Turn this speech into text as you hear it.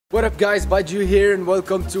What up guys, Baju here and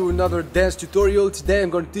welcome to another dance tutorial. Today I'm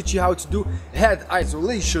going to teach you how to do head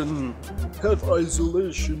isolation. Head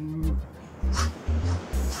isolation.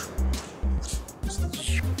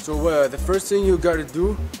 So the first thing you gotta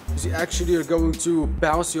do is you actually are going to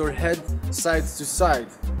bounce your head side to side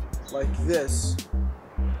like this.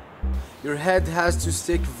 Your head has to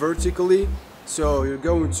stick vertically, so you're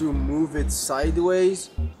going to move it sideways,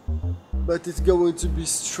 but it's going to be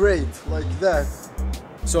straight like that.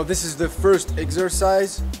 So this is the first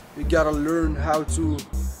exercise. You gotta learn how to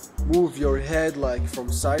move your head like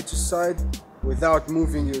from side to side without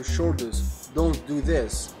moving your shoulders. Don't do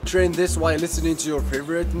this. Train this while listening to your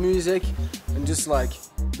favorite music and just like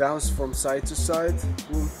bounce from side to side.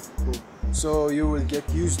 Boom, boom. So you will get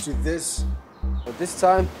used to this. But this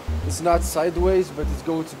time it's not sideways, but it's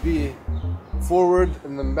going to be forward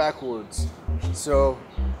and then backwards. So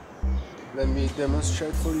let me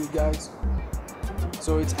demonstrate for you guys.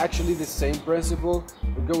 So it's actually the same principle.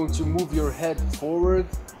 You're going to move your head forward,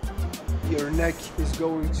 your neck is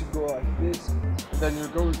going to go like this, and then you're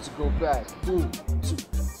going to go back. Boom, 2,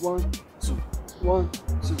 1, 2, 1,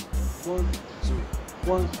 2, 1, 2,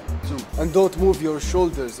 1, 2. And don't move your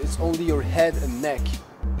shoulders, it's only your head and neck.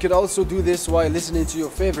 You can also do this while listening to your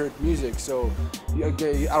favorite music. So you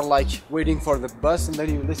are like waiting for the bus and then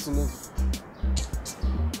you listen to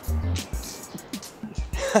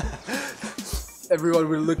everyone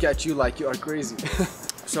will look at you like you are crazy.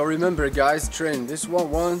 So remember guys, train this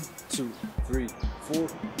one. 1, 2, 3, 4,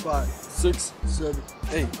 5, 6, 7,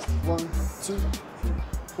 8. 1, 2, 3,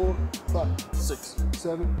 4, 5, 6,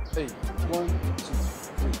 7, 8. 1, 2,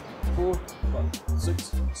 3, 4, 5,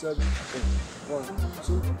 6, 7, 8. 1,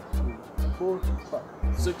 2, 3, 4,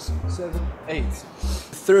 5, 6, 7, 8.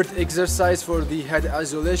 Third exercise for the head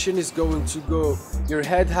isolation is going to go, your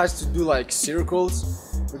head has to do like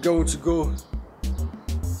circles. We're going to go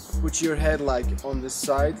put your head like on the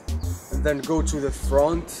side and then go to the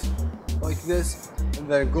front like this and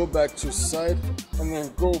then go back to side and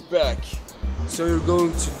then go back. So you're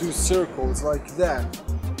going to do circles like that.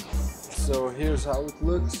 So here's how it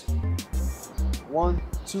looks. 1,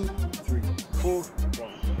 2, 3, 4,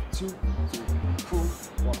 1, 2, 3, 4,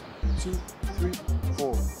 1, 2, 3,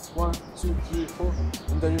 4, 1, 2, 3, 4,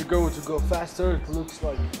 and then you're going to go faster. It looks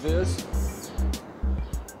like this.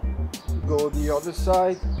 Go the other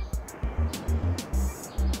side.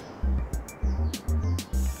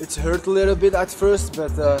 It's hurt a little bit at first,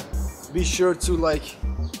 but be sure to like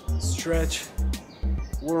stretch,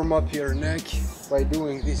 warm up your neck by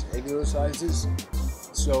doing these exercises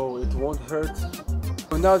so it won't hurt.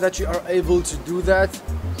 So now that you are able to do that,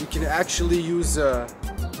 you can actually use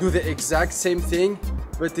do the exact same thing,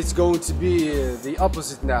 but it's going to be the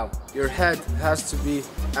opposite now. Your head has to be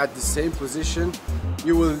at the same position.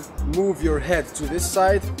 You will move your head to this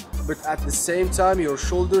side, but at the same time your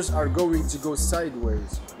shoulders are going to go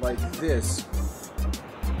sideways like this.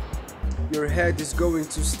 Your head is going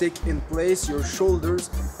to stick in place, your shoulders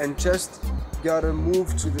and chest gotta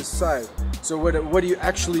move to the side. So what you're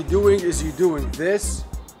actually doing is you're doing this,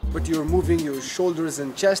 but you're moving your shoulders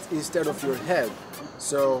and chest instead of your head.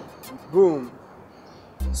 So boom.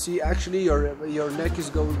 See, actually your neck is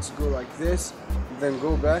going to go like this, then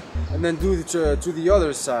go back, and then do it to the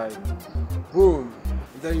other side. Boom.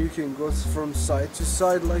 Then you can go from side to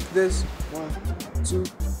side like this. 1, 2,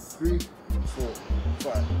 3, 4,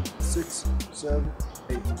 5, 6, 7,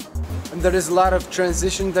 8. And there is a lot of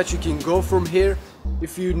transition that you can go from here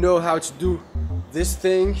if you know how to do this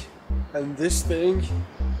thing and this thing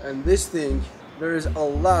and this thing. There is a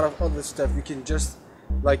lot of other stuff you can just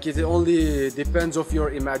like, it only depends of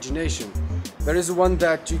your imagination. There is one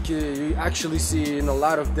that you actually see in a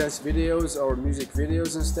lot of dance videos or music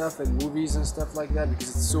videos and stuff and movies and stuff like that, because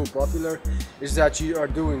it's so popular, is that you are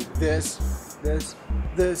doing this, this,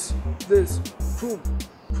 this, this, boom,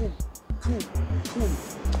 boom, boom, boom.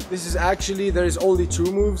 This is actually, there is only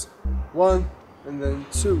 2 moves, 1 and then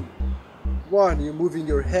 2. 1, you're moving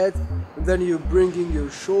your head and then you're bringing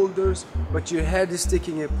your shoulders, but your head is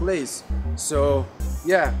sticking in place. So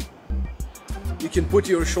yeah, you can put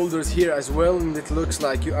your shoulders here as well and it looks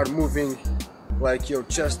like you are moving like your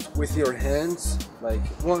chest with your hands, like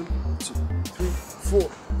 1, 2, 3, 4,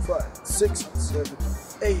 5, 6, 7,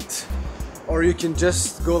 8. Or you can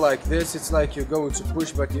just go like this, it's like you're going to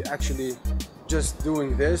push but you're actually just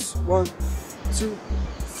doing this. 1, 2,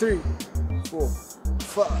 3, 4,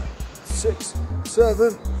 5, 6,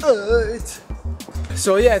 7, 8.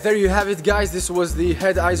 So yeah, there you have it guys. This was the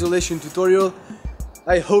head isolation tutorial.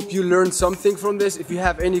 I hope you learned something from this. If you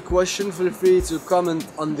have any question, feel free to comment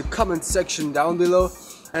on the comment section down below.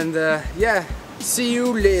 And yeah, see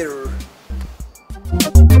you later.